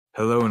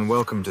Hello and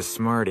welcome to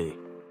Smartie.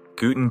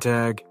 Guten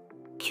Tag,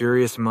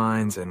 curious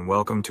minds, and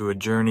welcome to a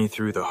journey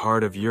through the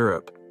heart of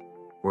Europe,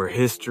 where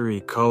history,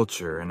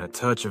 culture, and a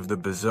touch of the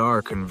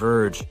bizarre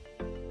converge.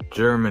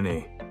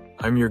 Germany.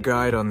 I'm your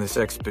guide on this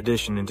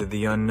expedition into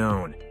the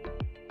unknown.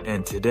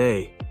 And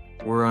today,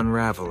 we're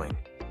unraveling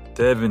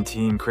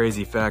 17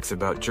 crazy facts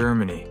about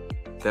Germany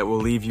that will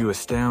leave you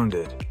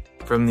astounded.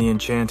 From the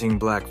enchanting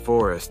Black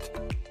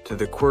Forest to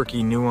the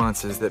quirky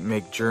nuances that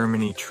make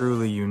Germany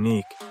truly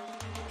unique.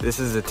 This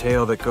is a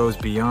tale that goes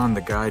beyond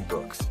the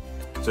guidebooks.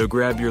 So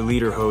grab your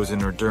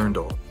lederhosen or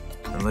dirndl,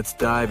 and let's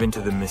dive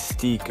into the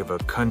mystique of a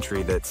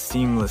country that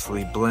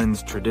seamlessly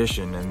blends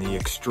tradition and the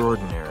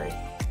extraordinary.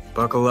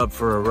 Buckle up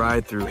for a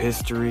ride through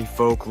history,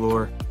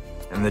 folklore,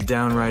 and the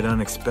downright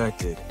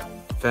unexpected.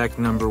 Fact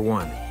number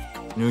 1.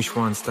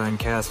 Neuschwanstein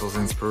Castle's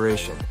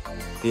inspiration.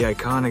 The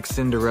iconic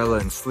Cinderella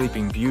and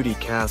Sleeping Beauty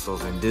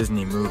castles in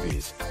Disney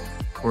movies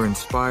were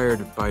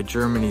inspired by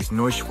Germany's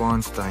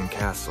Neuschwanstein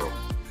Castle.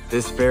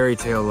 This fairy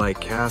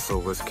tale-like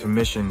castle was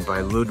commissioned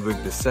by Ludwig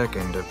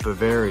II of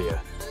Bavaria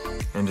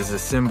and is a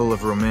symbol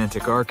of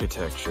romantic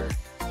architecture.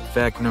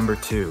 Fact number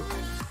 2.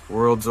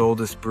 World's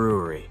oldest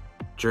brewery.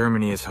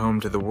 Germany is home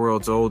to the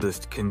world's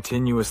oldest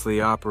continuously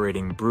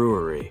operating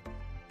brewery,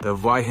 the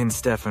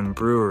Weihenstephan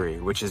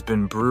Brewery, which has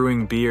been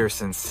brewing beer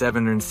since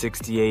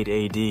 768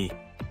 AD.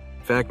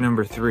 Fact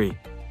number 3.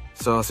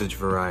 Sausage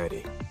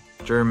variety.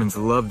 Germans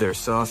love their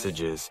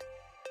sausages,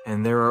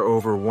 and there are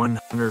over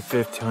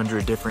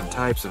 1,500 different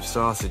types of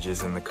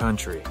sausages in the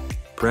country.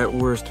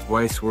 Bratwurst,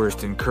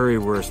 Weisswurst, and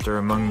Currywurst are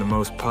among the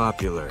most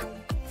popular.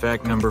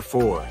 Fact number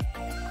 4.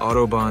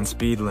 Autobahn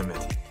speed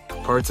limit.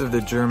 Parts of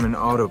the German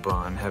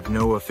Autobahn have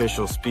no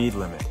official speed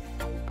limit.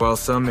 While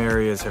some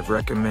areas have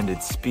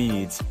recommended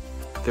speeds,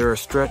 there are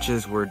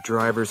stretches where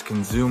drivers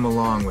can zoom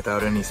along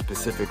without any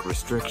specific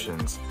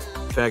restrictions.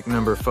 Fact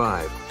number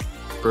 5.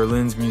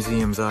 Berlin's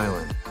Museums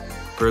Island.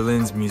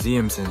 Berlin's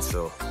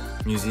Museumsinsel,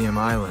 Museum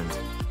Island,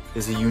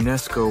 is a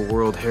UNESCO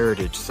World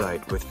Heritage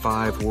Site with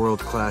 5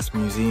 world-class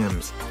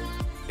museums.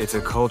 It's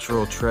a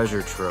cultural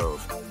treasure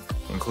trove,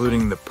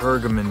 including the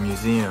Pergamon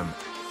Museum,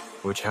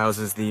 which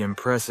houses the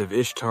impressive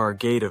Ishtar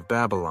Gate of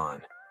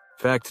Babylon.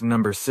 Fact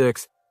number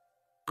 6.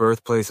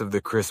 Birthplace of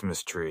the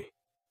Christmas tree.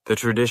 The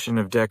tradition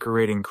of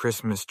decorating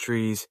Christmas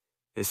trees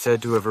is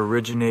said to have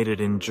originated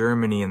in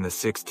Germany in the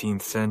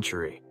 16th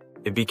century.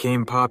 It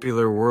became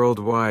popular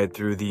worldwide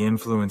through the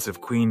influence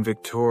of Queen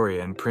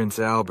Victoria and Prince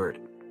Albert,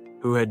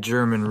 who had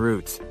German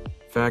roots.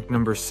 Fact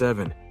number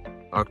 7.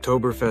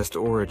 Oktoberfest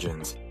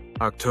origins.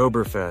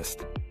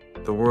 Oktoberfest,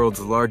 the world's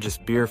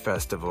largest beer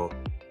festival,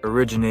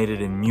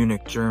 originated in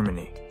Munich,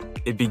 Germany.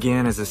 It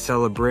began as a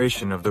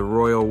celebration of the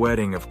royal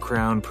wedding of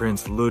Crown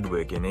Prince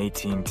Ludwig in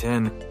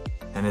 1810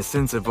 and has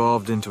since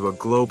evolved into a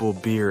global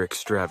beer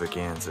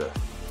extravaganza.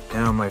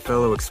 Now, my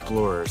fellow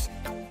explorers,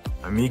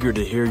 I'm eager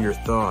to hear your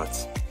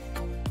thoughts.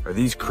 Are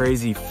these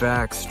crazy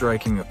facts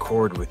striking a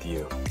chord with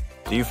you?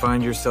 Do you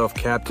find yourself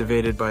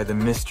captivated by the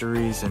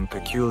mysteries and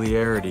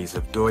peculiarities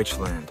of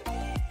Deutschland?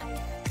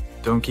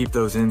 Don't keep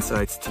those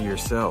insights to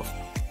yourself.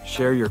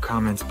 Share your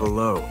comments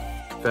below.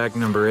 Fact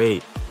number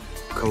 8.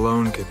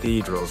 Cologne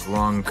Cathedral's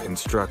long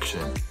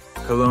construction.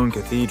 Cologne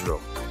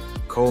Cathedral,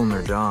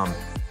 Kölner Dom,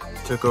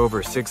 took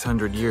over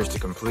 600 years to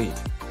complete.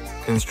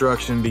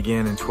 Construction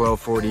began in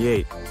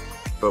 1248,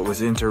 but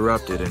was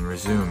interrupted and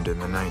resumed in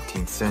the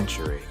 19th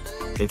century.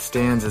 It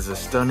stands as a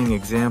stunning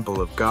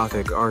example of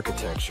Gothic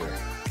architecture.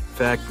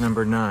 Fact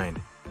number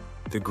 9.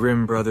 The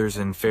Grimm brothers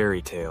and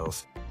fairy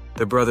tales.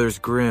 The brothers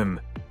Grimm,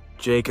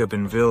 Jacob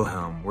and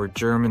Wilhelm, were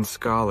German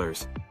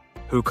scholars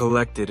who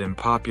collected and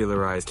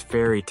popularized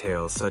fairy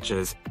tales such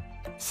as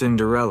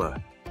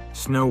Cinderella,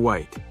 Snow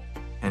White,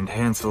 and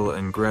Hansel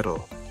and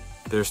Gretel.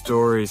 Their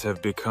stories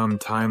have become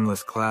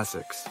timeless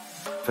classics.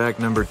 Fact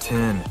number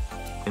 10.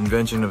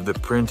 Invention of the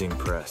printing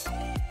press.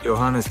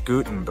 Johannes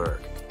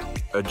Gutenberg,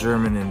 a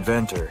German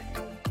inventor,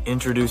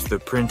 introduced the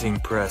printing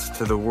press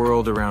to the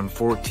world around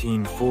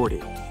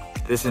 1440.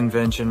 This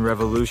invention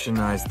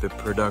revolutionized the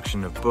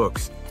production of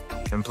books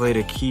and played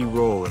a key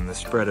role in the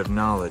spread of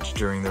knowledge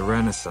during the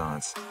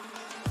Renaissance.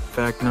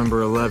 Fact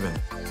number 11.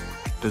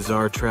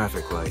 Bizarre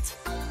traffic lights.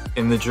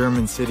 In the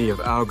German city of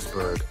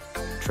Augsburg,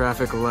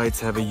 traffic lights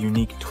have a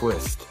unique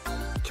twist.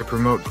 To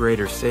promote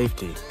greater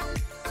safety,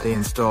 they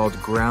installed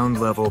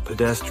ground-level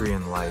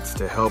pedestrian lights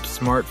to help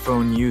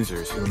smartphone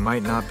users who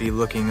might not be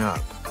looking up.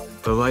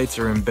 The lights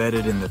are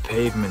embedded in the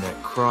pavement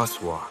at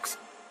crosswalks,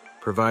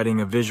 providing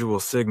a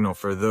visual signal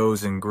for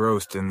those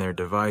engrossed in their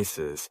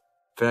devices.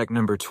 Fact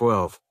number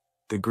 12.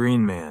 The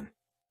Green Man.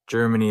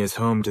 Germany is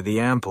home to the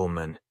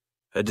Ampelmann,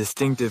 a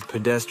distinctive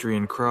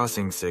pedestrian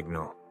crossing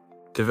signal.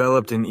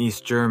 Developed in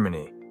East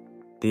Germany,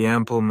 the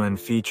Ampelmann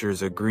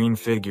features a green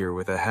figure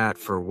with a hat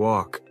for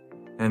walk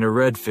and a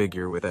red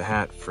figure with a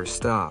hat for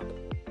stop.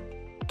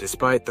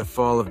 Despite the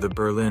fall of the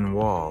Berlin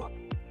Wall,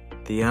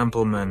 the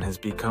Ampelmann has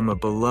become a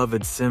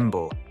beloved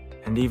symbol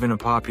and even a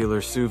popular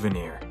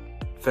souvenir.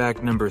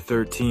 Fact number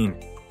 13.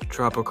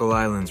 Tropical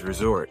Islands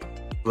Resort.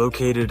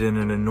 Located in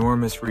an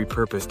enormous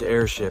repurposed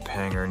airship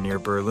hangar near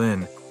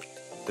Berlin,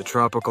 The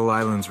Tropical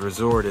Islands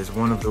Resort is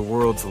one of the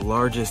world's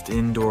largest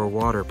indoor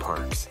water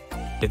parks.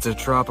 It's a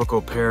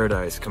tropical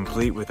paradise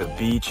complete with a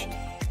beach,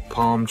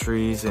 palm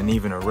trees, and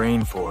even a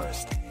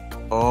rainforest,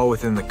 all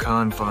within the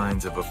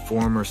confines of a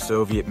former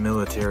Soviet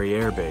military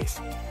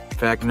airbase.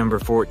 Fact number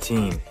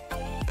 14.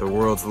 The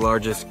world's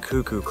largest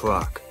cuckoo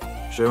clock.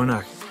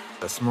 Shonach,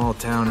 a small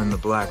town in the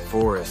Black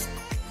Forest,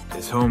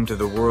 is home to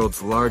the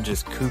world's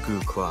largest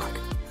cuckoo clock.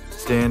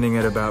 Standing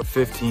at about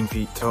 15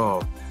 feet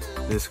tall,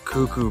 this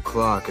cuckoo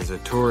clock is a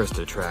tourist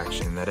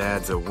attraction that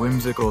adds a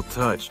whimsical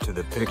touch to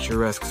the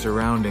picturesque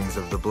surroundings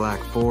of the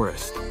Black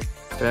Forest.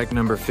 Fact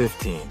number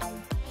 15.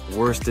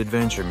 Worst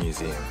Adventure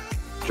Museum.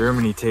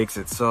 Germany takes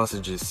its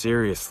sausages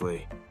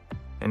seriously,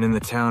 and in the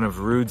town of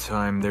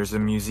Rudesheim there's a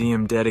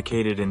museum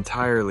dedicated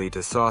entirely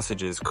to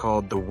sausages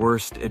called the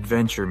Worst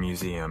Adventure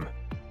Museum.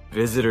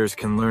 Visitors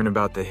can learn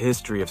about the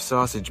history of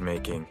sausage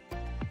making,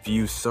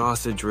 view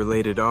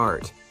sausage-related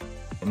art,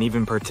 and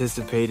even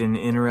participate in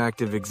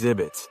interactive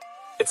exhibits.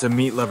 It's a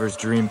meat lover's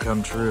dream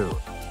come true.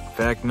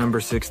 Fact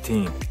number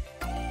 16.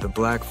 The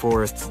Black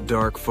Forest's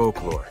dark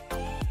folklore.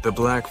 The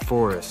Black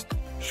Forest,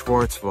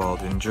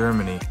 Schwarzwald in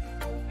Germany,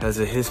 has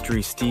a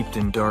history steeped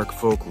in dark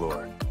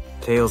folklore.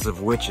 Tales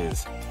of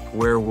witches,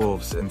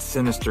 werewolves, and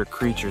sinister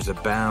creatures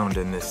abound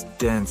in this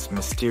dense,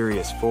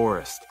 mysterious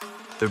forest.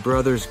 The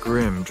Brothers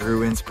Grimm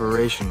drew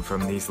inspiration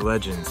from these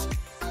legends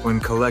when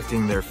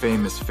collecting their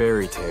famous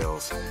fairy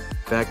tales.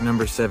 Fact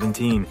number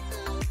 17.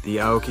 The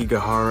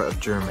Aokigahara of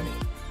Germany.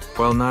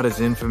 While not as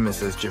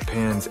infamous as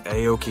Japan's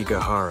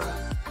Aokigahara,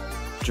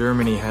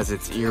 Germany has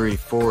its eerie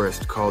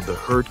forest called the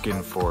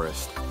Hurtgen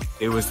Forest.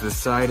 It was the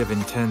site of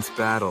intense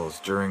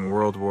battles during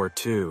World War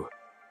II,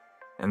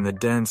 and the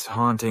dense,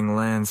 haunting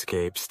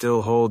landscape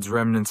still holds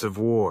remnants of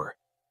war,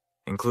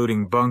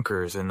 including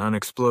bunkers and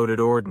unexploded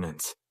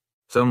ordnance.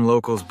 Some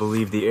locals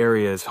believe the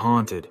area is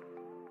haunted,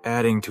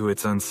 adding to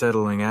its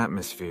unsettling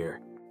atmosphere.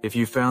 If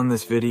you found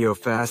this video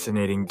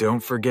fascinating, don't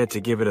forget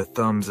to give it a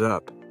thumbs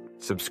up,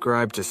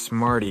 subscribe to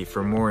Smartie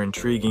for more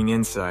intriguing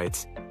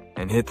insights,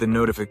 and hit the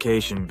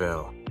notification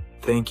bell.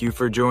 Thank you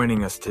for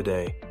joining us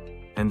today,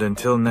 and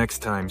until next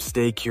time,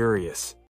 stay curious.